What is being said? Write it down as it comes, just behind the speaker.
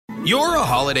You're a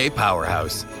holiday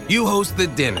powerhouse. You host the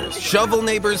dinners, shovel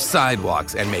neighbors'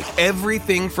 sidewalks, and make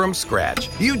everything from scratch.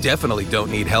 You definitely don't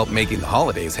need help making the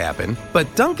holidays happen.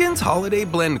 But Dunkin's Holiday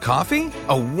Blend Coffee?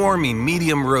 A warming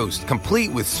medium roast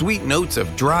complete with sweet notes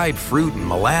of dried fruit and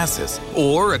molasses.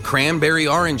 Or a cranberry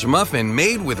orange muffin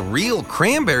made with real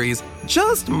cranberries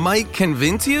just might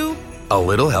convince you a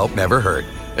little help never hurt.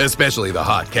 Especially the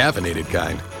hot caffeinated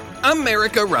kind.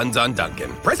 America runs on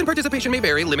Dunkin'. Price and participation may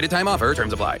vary. Limited time offer.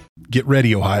 Terms apply. Get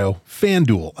ready, Ohio.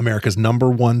 FanDuel, America's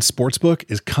 #1 sportsbook,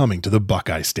 is coming to the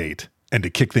Buckeye State. And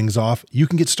to kick things off, you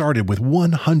can get started with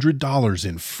 $100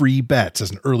 in free bets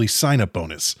as an early sign-up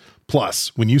bonus.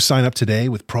 Plus, when you sign up today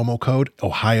with promo code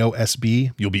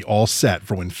OhioSB, you'll be all set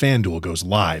for when FanDuel goes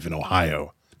live in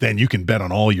Ohio. Then you can bet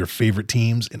on all your favorite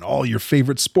teams and all your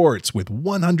favorite sports with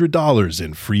 $100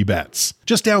 in free bets.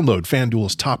 Just download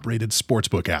FanDuel's top-rated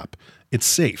sportsbook app. It's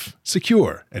safe,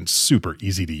 secure, and super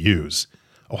easy to use.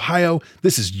 Ohio,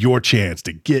 this is your chance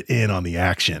to get in on the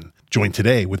action. Join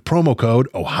today with promo code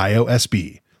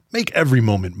OhioSB. Make every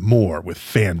moment more with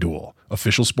FanDuel,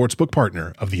 official sportsbook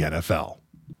partner of the NFL.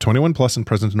 21 plus and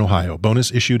present in Ohio.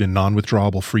 Bonus issued in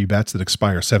non-withdrawable free bets that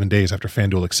expire 7 days after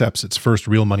FanDuel accepts its first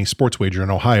real money sports wager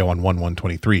in Ohio on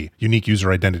 1/1/23. Unique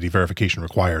user identity verification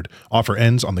required. Offer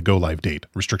ends on the go-live date.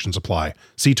 Restrictions apply.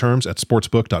 See terms at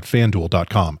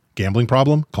sportsbook.fanduel.com. Gambling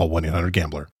problem? Call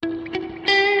 1-800-GAMBLER.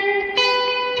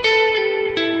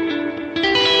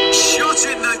 Shot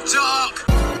in the dark!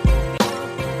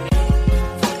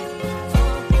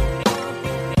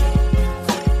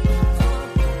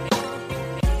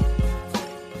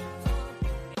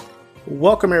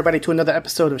 Welcome, everybody, to another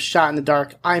episode of Shot in the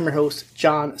Dark. I'm your host,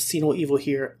 John Cino Evil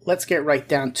here. Let's get right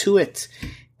down to it.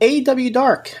 AEW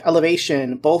Dark,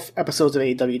 Elevation. Both episodes of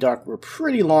AEW Dark were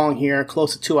pretty long here,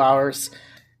 close to 2 hours.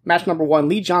 Match number 1,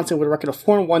 Lee Johnson with a record of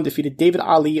 4-1 defeated David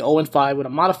Ali 0-5 with a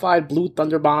modified Blue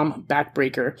Thunder Bomb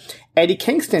backbreaker. Eddie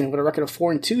Kingston with a record of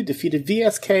 4-2 defeated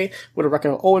VSK with a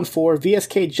record of 0-4.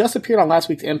 VSK just appeared on last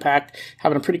week's Impact,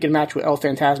 having a pretty good match with El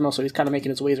Phantasmo, so he's kind of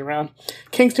making his ways around.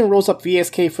 Kingston rolls up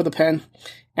VSK for the pin,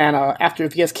 and after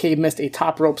VSK missed a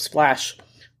top rope splash.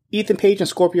 Ethan Page and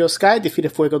Scorpio Sky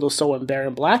defeated Fuego del Sol and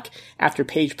Baron Black after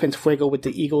Page pinned Fuego with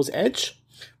the Eagle's Edge.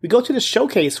 We go to the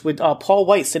showcase with Paul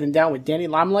White sitting down with Danny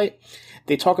Limelight.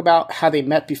 They talk about how they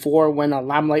met before when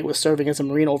Limelight was serving as a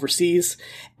Marine overseas,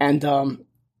 and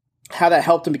how that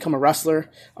helped him become a wrestler,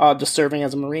 just serving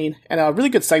as a Marine. And a really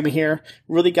good segment here.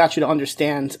 Really got you to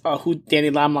understand who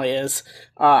Danny Limelight is.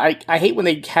 I hate when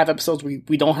they have episodes where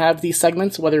we don't have these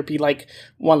segments, whether it be like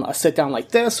a sit down like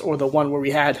this or the one where we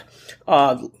had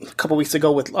a couple weeks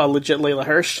ago with legit Layla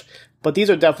Hirsch. But these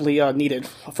are definitely needed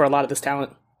for a lot of this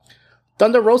talent.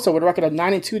 Thunder Rosa with a record of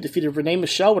 9-2 defeated Renee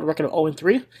Michelle with a record of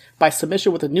 0-3 by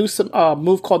submission with a new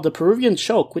move called the Peruvian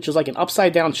Choke, which is like an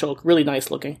upside down choke, really nice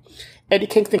looking. Eddie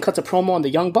Kingston cuts a promo on the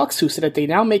Young Bucks, who said that they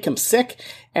now make him sick,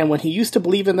 and when he used to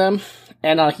believe in them,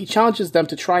 and he challenges them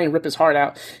to try and rip his heart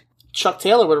out. Chuck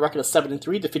Taylor with a record of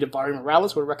 7-3 defeated Barry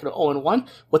Morales with a record of 0-1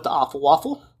 with the Awful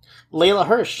Waffle. Layla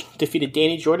Hirsch defeated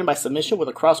Danny Jordan by submission with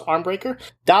a cross arm breaker.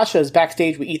 Dasha is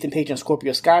backstage with Ethan Page and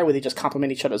Scorpio Sky, where they just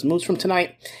compliment each other's moves from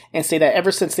tonight and say that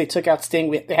ever since they took out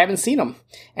Sting, they haven't seen him.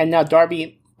 And now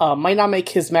Darby might not make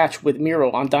his match with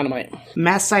Miro on Dynamite.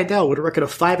 Matt Sydal with a record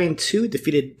of 5-2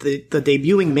 defeated the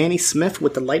debuting Manny Smith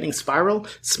with the Lightning Spiral.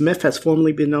 Smith has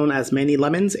formerly been known as Manny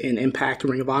Lemons in Impact,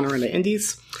 Ring of Honor, and the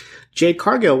Indies. Jade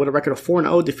Cargill with a record of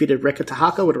 4-0 defeated Rika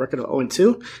Tahaka with a record of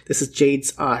 0-2. This is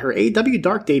Jade's her AEW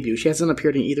Dark debut. She hasn't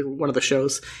appeared in either one of the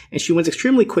shows, and she wins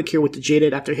extremely quick here with the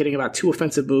Jaded after hitting about 2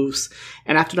 offensive moves.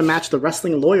 And after the match, the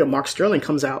wrestling lawyer Mark Sterling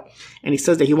comes out, and he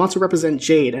says that he wants to represent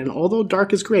Jade, and although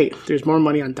Dark is great, there's more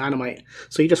money on Dynamite.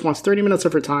 So he just wants 30 minutes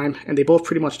of her time, and they both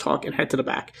pretty much talk and head to the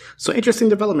back. So interesting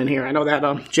development here. I know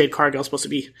that Jade Cargill is supposed to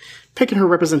be picking her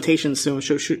representation soon,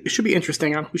 so it should be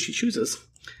interesting on who she chooses.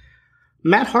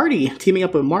 Matt Hardy teaming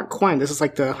up with Mark Quinn. This is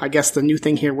like the new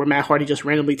thing here where Matt Hardy just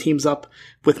randomly teams up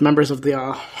with members of the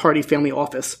Hardy family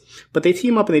office. But they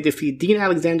team up and they defeat Dean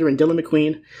Alexander and Dylan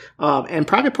McQueen. And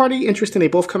Private Party, interesting, they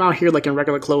both come out here like in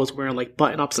regular clothes wearing like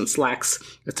button-ups and slacks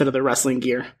instead of their wrestling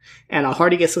gear. And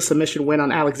Hardy gets a submission win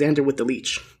on Alexander with the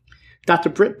Leech. Dr.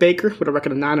 Britt Baker with a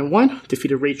record of 9-1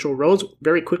 defeated Rachel Rose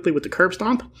very quickly with the curb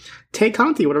stomp. Tay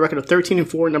Conti with a record of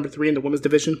 13-4, number 3 in the women's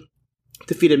division,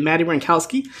 defeated Maddie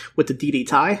Rankowski with the DD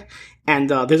tie.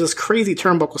 And there's this crazy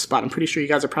turnbuckle spot. I'm pretty sure you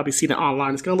guys have probably seen it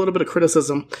online. It's got a little bit of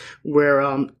criticism where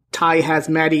Ty has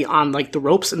Maddie on like the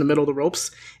ropes, in the middle of the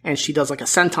ropes, and she does like a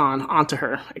senton onto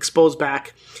her, exposed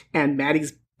back, and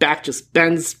Maddie's back just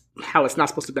bends how it's not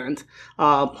supposed to bend.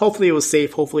 Hopefully it was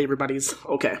safe. Hopefully everybody's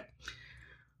okay.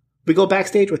 We go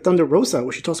backstage with Thunder Rosa,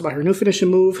 where she talks about her new finishing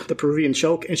move, the Peruvian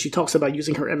choke, and she talks about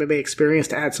using her MMA experience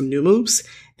to add some new moves.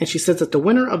 And she says that the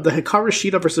winner of the Hikaru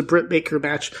Shida versus Britt Baker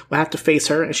match will have to face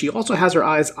her, and she also has her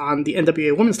eyes on the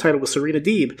NWA Women's title with Serena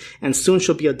Deeb, and soon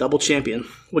she'll be a double champion.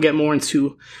 We'll get more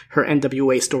into her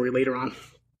NWA story later on.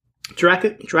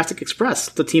 Jurassic Express,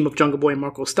 the team of Jungle Boy and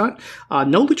Marco Stunt,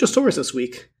 no Luchasaurus this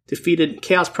week, defeated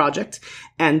Chaos Project,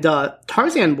 and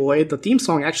Tarzan Boy, the theme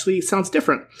song actually sounds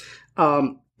different.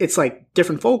 It's like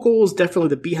different vocals. Definitely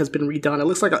the beat has been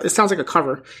redone. It sounds like a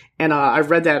cover. And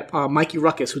I've read that Mikey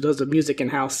Ruckus, who does the music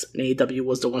in-house in AEW,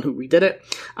 was the one who redid it.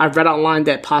 I've read online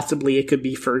that possibly it could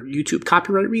be for YouTube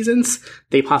copyright reasons.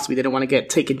 They possibly didn't want to get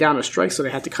taken down or strike, so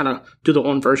they had to kind of do their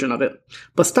own version of it.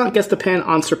 But Stunt gets the pin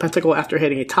on Serpenticle after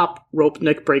hitting a top rope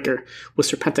neck breaker with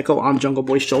Serpenticle on Jungle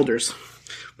Boy's shoulders.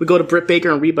 We go to Britt Baker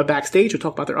and Reba backstage to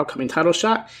talk about their upcoming title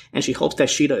shot, and she hopes that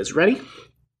Shida is ready.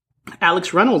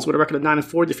 Alex Reynolds, with a record of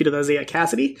 9-4, defeated Isaiah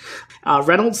Cassidy.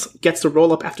 Reynolds gets the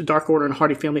roll-up after Dark Order and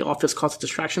Hardy Family Office cause a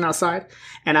distraction outside.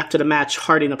 And after the match,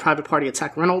 Hardy and the Private Party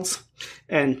attack Reynolds.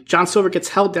 And John Silver gets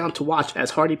held down to watch as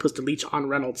Hardy puts the leech on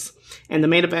Reynolds. In the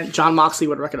main event, John Moxley,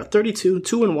 with a record of 32,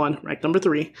 2-1, ranked number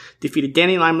 3, defeated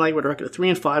Danny Limelight with a record of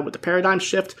 3-5 with the paradigm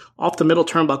shift off the middle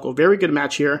turnbuckle. Very good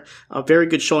match here. A very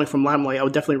good showing from Limelight. I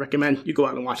would definitely recommend you go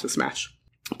out and watch this match.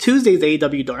 Tuesday's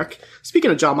AEW Dark. Speaking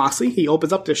of John Moxley, he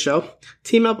opens up this show.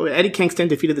 Team Up with Eddie Kingston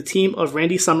defeated the team of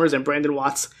Randy Summers and Brandon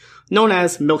Watts, known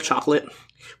as Milk Chocolate,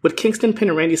 with Kingston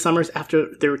pinning Randy Summers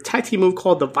after their tag team move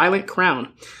called the Violent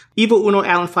Crown. Evil Uno,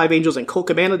 Alan Five Angels, and Colt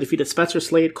Cabana defeated Spencer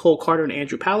Slade, Cole Carter, and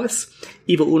Andrew Palace.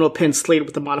 Evil Uno pinned Slade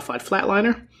with the modified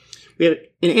flatliner. We had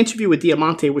an interview with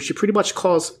Diamante where she pretty much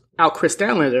calls out Chris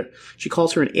Statlander. She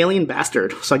calls her an alien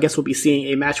bastard, so I guess we'll be seeing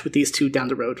a match with these two down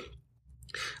the road.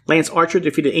 Lance Archer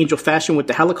defeated Angel Fashion with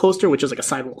the Helicoaster, which is like a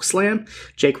sidewalk slam.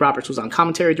 Jake Roberts was on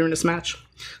commentary during this match.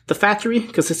 The Factory,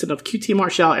 consisting of QT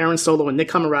Marshall, Aaron Solo, and Nick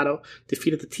Camarado,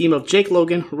 defeated the team of Jake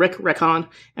Logan, Rick Recon,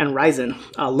 and Ryzen.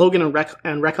 Logan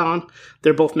and Recon,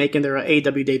 they're both making their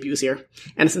AEW debuts here.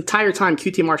 And this entire time,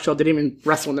 QT Marshall didn't even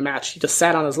wrestle in the match. He just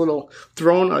sat on his little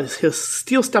throne, his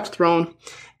steel-stepped throne.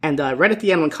 And right at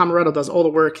the end, when Camarado does all the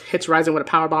work, hits Ryzen with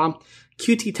a powerbomb,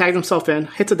 QT tags himself in,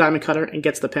 hits a diamond cutter, and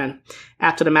gets the pin.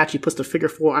 After the match, he puts the figure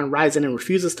 4 on Ryzen and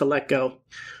refuses to let go.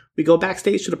 We go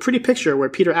backstage to the pretty picture where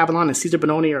Peter Avalon and Cesar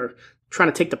Bononi are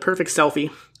trying to take the perfect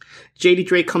selfie. JD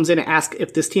Drake comes in and asks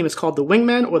if this team is called the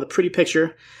Wingmen or the Pretty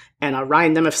Picture, and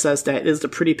Ryan Nemeth says that it is the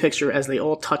Pretty Picture as they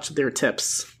all touch their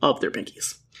tips of their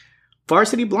pinkies.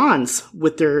 Varsity Blondes,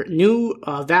 with their new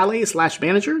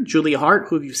valet/manager, Julia Hart,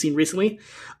 who you've seen recently,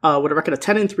 with a record of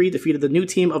 10-3, defeated the new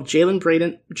team of Jalen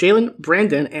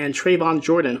Brandon and Trayvon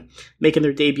Jordan, making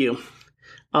their debut.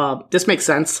 This makes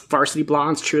sense. Varsity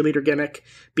Blondes, cheerleader gimmick,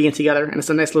 being together, and it's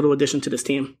a nice little addition to this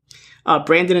team.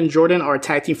 Brandon and Jordan are a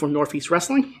tag team from Northeast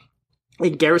Wrestling.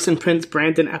 And Garrison pins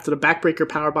Brandon after the backbreaker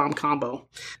powerbomb combo.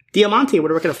 Diamante,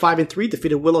 with a record of 5-3,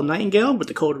 defeated Willow Nightingale with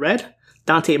the code red.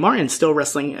 Dante Martin, still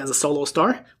wrestling as a solo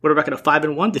star, with a record of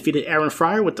 5-1, defeated Aaron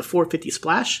Fryer with the 450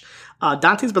 splash.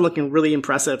 Dante's been looking really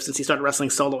impressive since he started wrestling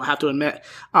solo, I have to admit.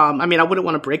 I wouldn't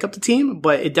want to break up the team,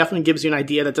 but it definitely gives you an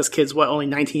idea that this kid's, only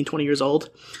 19, 20 years old,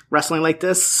 wrestling like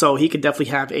this, so he could definitely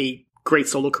have a great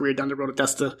solo career down the road if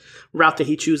that's the route that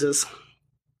he chooses.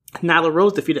 Nyla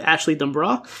Rose defeated Ashley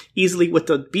Dumbra easily with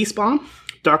the Beast Bomb.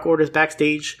 Dark Order's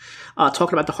backstage,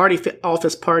 talking about the Hardy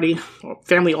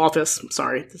Family Office,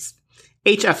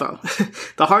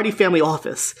 HFO, the Hardy Family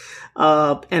Office,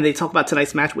 and they talk about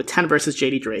tonight's match with 10 versus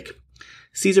JD Drake.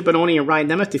 Cesar Bononi and Ryan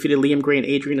Nemeth defeated Liam Gray and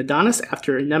Adrian Adonis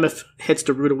after Nemeth hits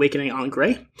the Rude Awakening on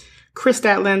Gray. Chris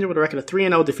Statlander, with a record of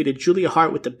 3-0, defeated Julia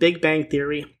Hart with the Big Bang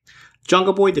Theory.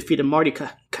 Jungle Boy defeated Marty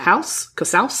Casaus,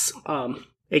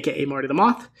 aka Marty the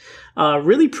Moth.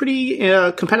 Really pretty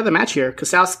competitive match here.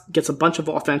 Casaus gets a bunch of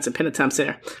offense and pin attempts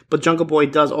there, but Jungle Boy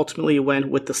does ultimately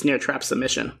win with the snare trap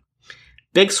submission.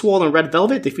 Big Swole and Red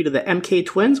Velvet defeated the MK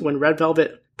Twins when Red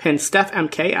Velvet pinned Steph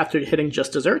MK after hitting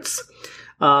Just Desserts.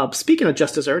 Speaking of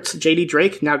Just Desserts, JD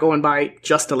Drake, now going by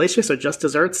Just Delicious or Just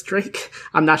Desserts Drake.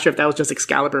 I'm not sure if that was just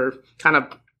Excalibur kind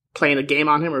of playing a game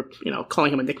on him or,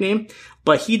 calling him a nickname.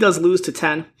 But he does lose to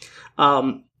 10.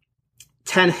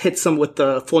 10 hits him with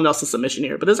the full Nelson submission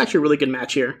here. But it's actually a really good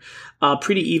match here.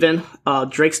 Pretty even.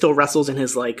 Drake still wrestles in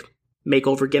his,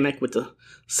 makeover gimmick with the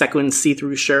sequin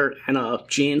see-through shirt and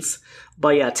jeans.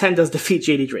 But yeah, 10 does defeat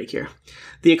JD Drake here.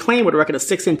 The Acclaim, with a record of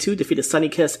 6-2, defeated Sunny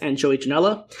Kiss and Joey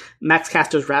Janela. Max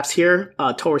Caster's raps here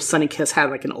towards Sunny Kiss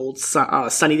had an old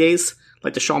Sunny Days,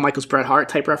 like the Shawn Michaels Bret Hart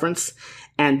type reference.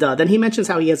 And then he mentions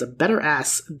how he has a better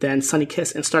ass than Sonny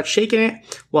Kiss and starts shaking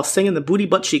it while singing the Booty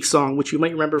Butt Cheek song, which you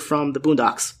might remember from the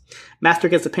Boondocks. Master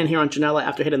gets the pin here on Janela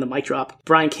after hitting the mic drop.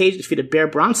 Brian Cage defeated Bear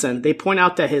Bronson. They point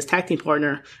out that his tag team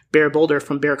partner, Bear Boulder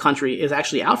from Bear Country, is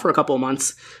actually out for a couple of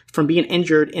months from being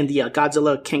injured in the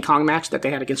Godzilla King Kong match that they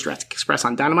had against Jurassic Express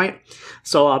on Dynamite.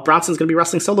 So Bronson's going to be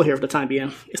wrestling solo here for the time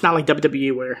being. It's not like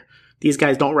WWE where these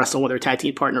guys don't wrestle when their tag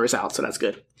team partner is out, so that's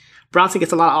good. Bronson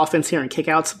gets a lot of offense here and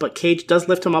kickouts, but Cage does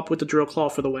lift him up with the drill claw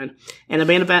for the win. And the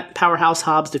main event, Powerhouse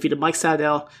Hobbs defeated Mike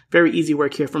Sydal. Very easy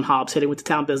work here from Hobbs, hitting with the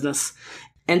town business.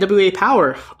 NWA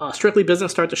Power, Strictly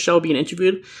Business, start the show being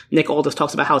interviewed. Nick Aldis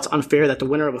talks about how it's unfair that the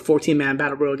winner of a 14-man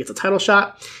battle royal gets a title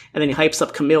shot. And then he hypes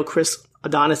up Camille, Chris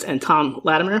Adonis, and Tom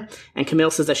Latimer. And Camille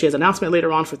says that she has an announcement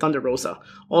later on for Thunder Rosa.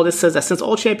 Aldis says that since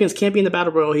all champions can't be in the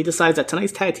battle royal, he decides that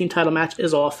tonight's tag team title match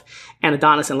is off. And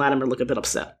Adonis and Latimer look a bit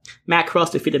upset. Matt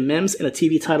Cross defeated Mims in a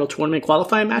TV title tournament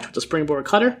qualifying match with the springboard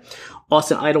cutter.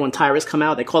 Austin Idol and Tyrus come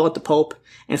out. They call it the Pope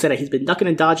and say that he's been ducking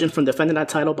and dodging from defending that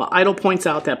title, but Idol points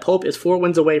out that Pope is 4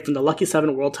 wins away from the Lucky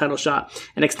 7 world title shot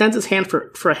and extends his hand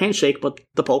for a handshake, but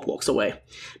the Pope walks away.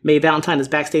 Mae Valentine is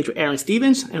backstage with Aaron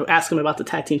Stevens and asks him about the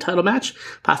tag team title match,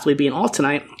 possibly being off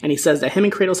tonight, and he says that him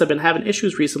and Kratos have been having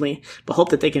issues recently, but hope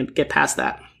that they can get past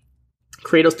that.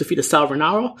 Kratos defeated Sal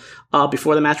Renaro.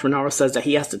 Before the match, Renaro says that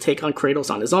he has to take on Kratos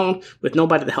on his own with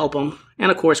nobody to help him. And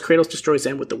of course, Kratos destroys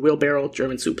him with the wheelbarrow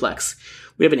German suplex.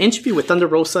 We have an interview with Thunder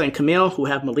Rosa and Camille, who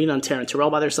have Melina and Taryn Terrell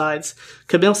by their sides.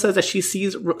 Camille says that she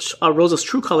sees Rosa's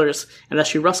true colors and that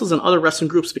she wrestles in other wrestling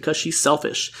groups because she's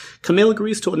selfish. Camille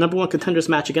agrees to a number 1 contenders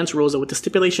match against Rosa, with the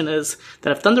stipulation is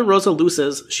that if Thunder Rosa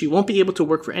loses, she won't be able to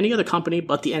work for any other company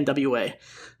but the NWA.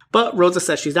 But Rosa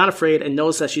says she's not afraid and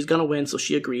knows that she's going to win, so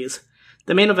she agrees.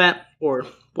 The main event, or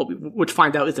what we would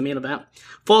find out is the main event,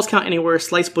 Falls Count Anywhere.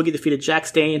 Slice Boogie defeated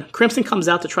Jax Dane. Crimson comes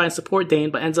out to try and support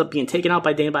Dane, but ends up being taken out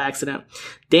by Dane by accident.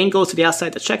 Dane goes to the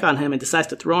outside to check on him and decides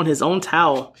to throw in his own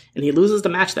towel, and he loses the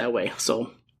match that way.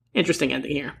 So, interesting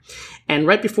ending here. And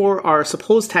right before our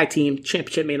supposed tag team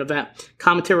championship main event,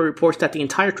 commentary reports that the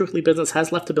entire Strictly Business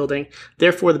has left the building.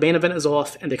 Therefore, the main event is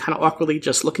off, and they kind of awkwardly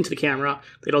just look into the camera.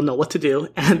 They don't know what to do,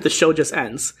 and the show just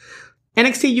ends.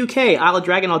 NXT UK, Isla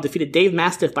Dragunov defeated Dave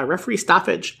Mastiff by referee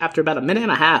stoppage after about a minute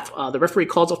and a half. The referee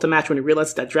calls off the match when he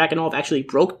realizes that Dragunov actually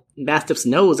broke Mastiff's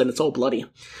nose and it's all bloody.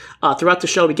 Throughout the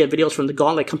show, we get videos from the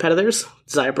Gauntlet competitors,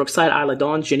 Zaya Brookside, Isla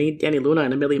Dawn, Ginny, Danny Luna,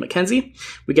 and Amelia McKenzie.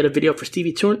 We get a video for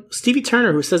Stevie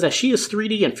Turner, who says that she is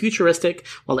 3D and futuristic,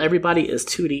 while everybody is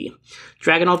 2D.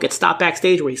 Dragunov gets stopped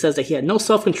backstage where he says that he had no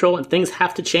self-control and things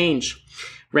have to change.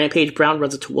 Rampage Brown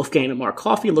runs into Wolfgang and Mark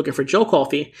Coffey looking for Joe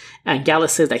Coffey, and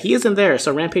Gallus says that he isn't there,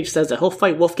 so Rampage says that he'll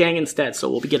fight Wolfgang instead, so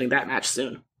we'll be getting that match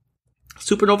soon.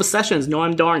 Supernova Sessions,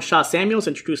 Noam Dar and Shaw Samuels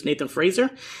introduced Nathan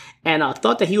Fraser, and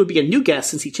thought that he would be a new guest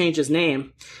since he changed his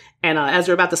name. And as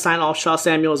they're about to sign off, Shaw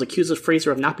Samuels accuses Fraser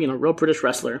of not being a real British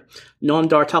wrestler. Noam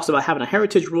Dar talks about having a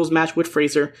Heritage Rules match with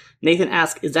Fraser. Nathan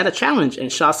asks, is that a challenge? And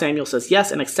Shaw Samuels says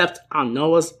yes and accepts on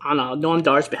Noam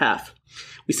Dar's behalf.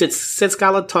 We see Sid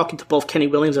Scala talking to both Kenny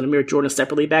Williams and Amir Jordan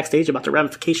separately backstage about the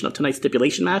ramification of tonight's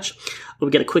stipulation match. We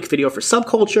get a quick video for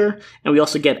Subculture, and we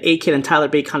also get A-Kid and Tyler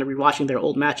Bate kind of rewatching their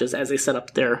old matches as they set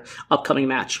up their upcoming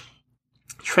match.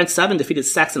 Trent Seven defeated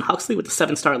Saxon Huxley with the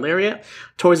 7-star lariat.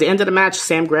 Towards the end of the match,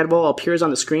 Sam Gradwell appears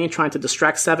on the screen trying to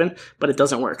distract Seven, but it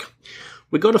doesn't work.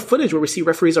 We go to footage where we see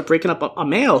referees are breaking up a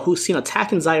male who's seen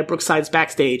attacking Zaya Brookside's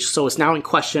backstage, so it's now in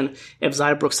question if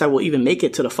Zaya Brookside will even make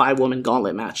it to the 5-woman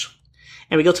gauntlet match.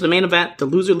 And we go to the main event. The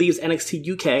loser leaves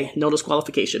NXT UK, no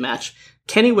disqualification match.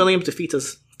 Kenny Williams defeats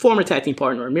his former tag team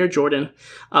partner, Amir Jordan.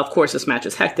 Of course, this match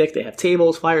is hectic. They have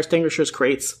tables, fire extinguishers,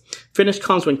 crates. Finish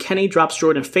comes when Kenny drops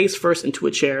Jordan face first into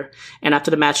a chair. And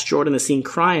after the match, Jordan is seen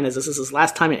crying as this is his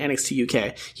last time in NXT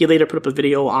UK. He later put up a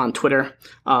video on Twitter,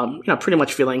 pretty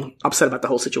much feeling upset about the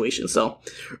whole situation. So,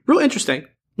 real interesting.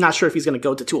 Not sure if he's going to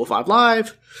go to 205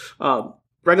 Live,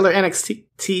 regular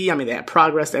NXT. I mean, they have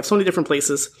Progress. They have so many different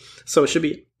places. So it should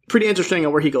be pretty interesting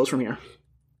on where he goes from here.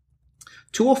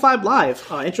 205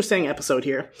 Live, interesting episode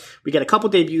here. We get a couple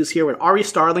debuts here with Ari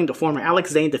Starling, the former Alex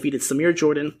Zane, defeated Samir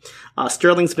Jordan.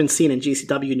 Sterling's been seen in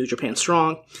GCW, New Japan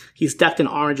Strong. He's decked in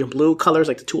orange and blue colors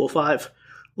like the 205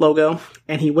 logo.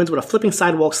 And he wins with a flipping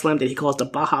sidewalk slam that he calls the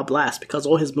Baja Blast because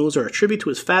all his moves are a tribute to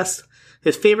his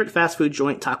favorite fast food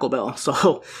joint, Taco Bell.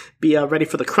 So be ready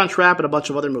for the crunch wrap and a bunch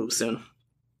of other moves soon.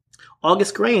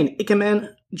 August Gray and Ikemen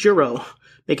Jiro,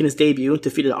 making his debut,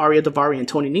 defeated Arya Davari and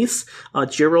Tony Nese.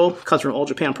 Jiro comes from All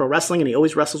Japan Pro Wrestling, and he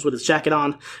always wrestles with his jacket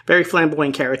on. Very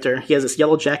flamboyant character. He has this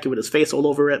yellow jacket with his face all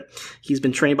over it. He's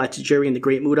been trained by Tajiri and the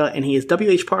Great Muta, and he is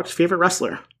W.H. Park's favorite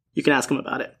wrestler. You can ask him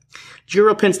about it.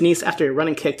 Jiro pins Nese after a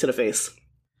running kick to the face.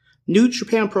 New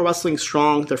Japan Pro Wrestling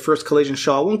Strong, their first Collision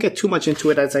show. I won't get too much into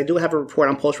it as I do have a report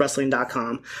on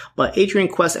postwrestling.com. But Adrian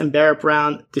Quest and Barrett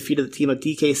Brown defeated the team of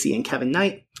DKC and Kevin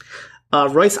Knight.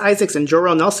 Royce Isaacs and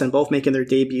Jorel Nelson, both making their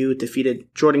debut, defeated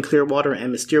Jordan Clearwater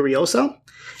and Mysterioso.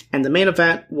 And the main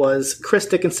event was Chris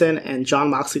Dickinson and John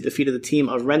Moxley defeated the team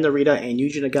of Ren Narita and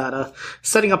Yuji Nagata,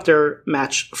 setting up their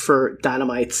match for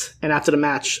Dynamite. And after the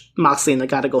match, Moxley and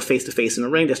Nagata go face-to-face in the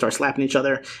ring. They start slapping each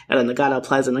other, and then Nagata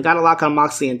applies a Nagata lock on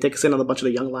Moxley, and Dickinson and a bunch of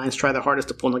the young lions try their hardest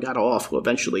to pull Nagata off, who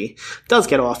eventually does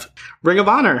get off. Ring of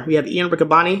Honor, we have Ian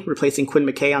Riccaboni replacing Quinn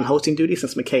McKay on hosting duty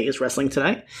since McKay is wrestling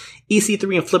tonight.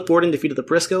 EC3 and Flip Gordon defeated the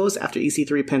Briscoes after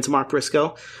EC3 pins Mark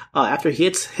Briscoe after he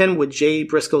hits him with Jay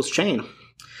Briscoe's chain.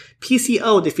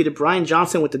 PCO defeated Brian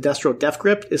Johnson with the Destro Death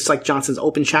Grip. It's like Johnson's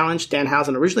open challenge.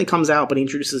 Danhausen originally comes out, but he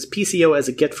introduces PCO as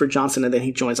a gift for Johnson, and then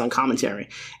he joins on commentary.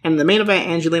 And in the main event,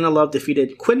 Angelina Love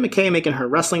defeated Quinn McKay, making her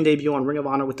wrestling debut on Ring of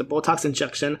Honor with the Botox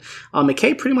injection.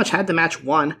 McKay pretty much had the match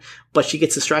won, but she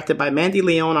gets distracted by Mandy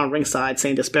Leon on ringside,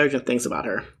 saying disparaging things about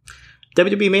her.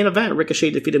 WWE main event, Ricochet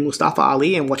defeated Mustafa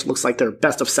Ali in what looks like their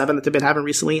best of 7 that they've been having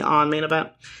recently on main event.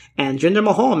 And Jinder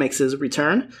Mahal makes his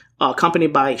return,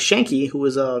 accompanied by Shanky, who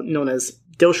is known as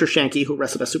Dilsher Shanky, who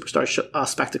wrestled at Superstar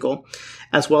Spectacle,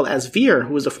 as well as Veer,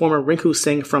 who is the former Rinku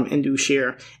Singh from Indu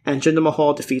Sheer, and Jinder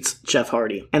Mahal defeats Jeff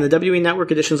Hardy. And the WWE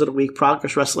Network editions of the week,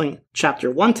 Progress Wrestling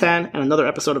Chapter 110, and another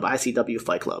episode of ICW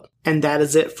Fight Club. And that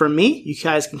is it for me. You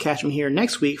guys can catch me here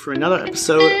next week for another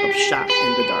episode of Shot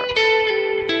in the Dark.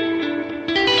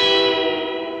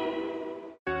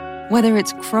 Whether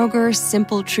it's Kroger's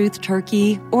Simple Truth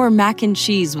Turkey or mac and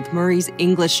cheese with Murray's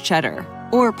English Cheddar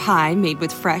or pie made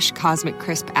with fresh Cosmic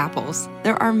Crisp apples,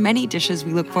 there are many dishes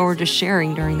we look forward to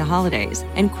sharing during the holidays.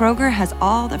 And Kroger has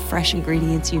all the fresh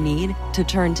ingredients you need to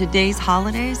turn today's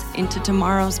holidays into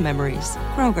tomorrow's memories.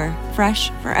 Kroger, fresh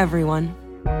for everyone.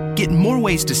 Get more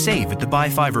ways to save at the Buy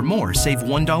 5 or More Save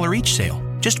 $1 each sale.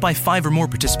 Just buy 5 or more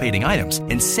participating items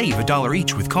and save $1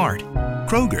 each with card.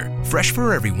 Kroger, fresh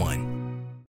for everyone.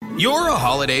 You're a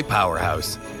holiday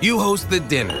powerhouse. You host the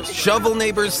dinners, shovel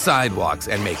neighbors' sidewalks,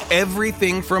 and make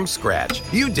everything from scratch.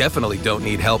 You definitely don't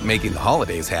need help making the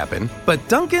holidays happen. But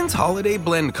Dunkin's Holiday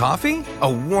Blend Coffee?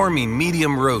 A warming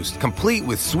medium roast complete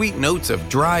with sweet notes of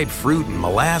dried fruit and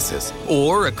molasses.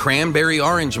 Or a cranberry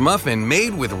orange muffin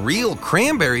made with real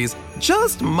cranberries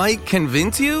just might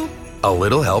convince you a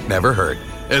little help never hurt.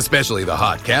 Especially the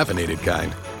hot caffeinated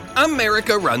kind.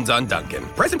 America runs on Dunkin'.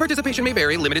 Price and participation may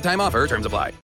vary. Limited time offer. Terms apply.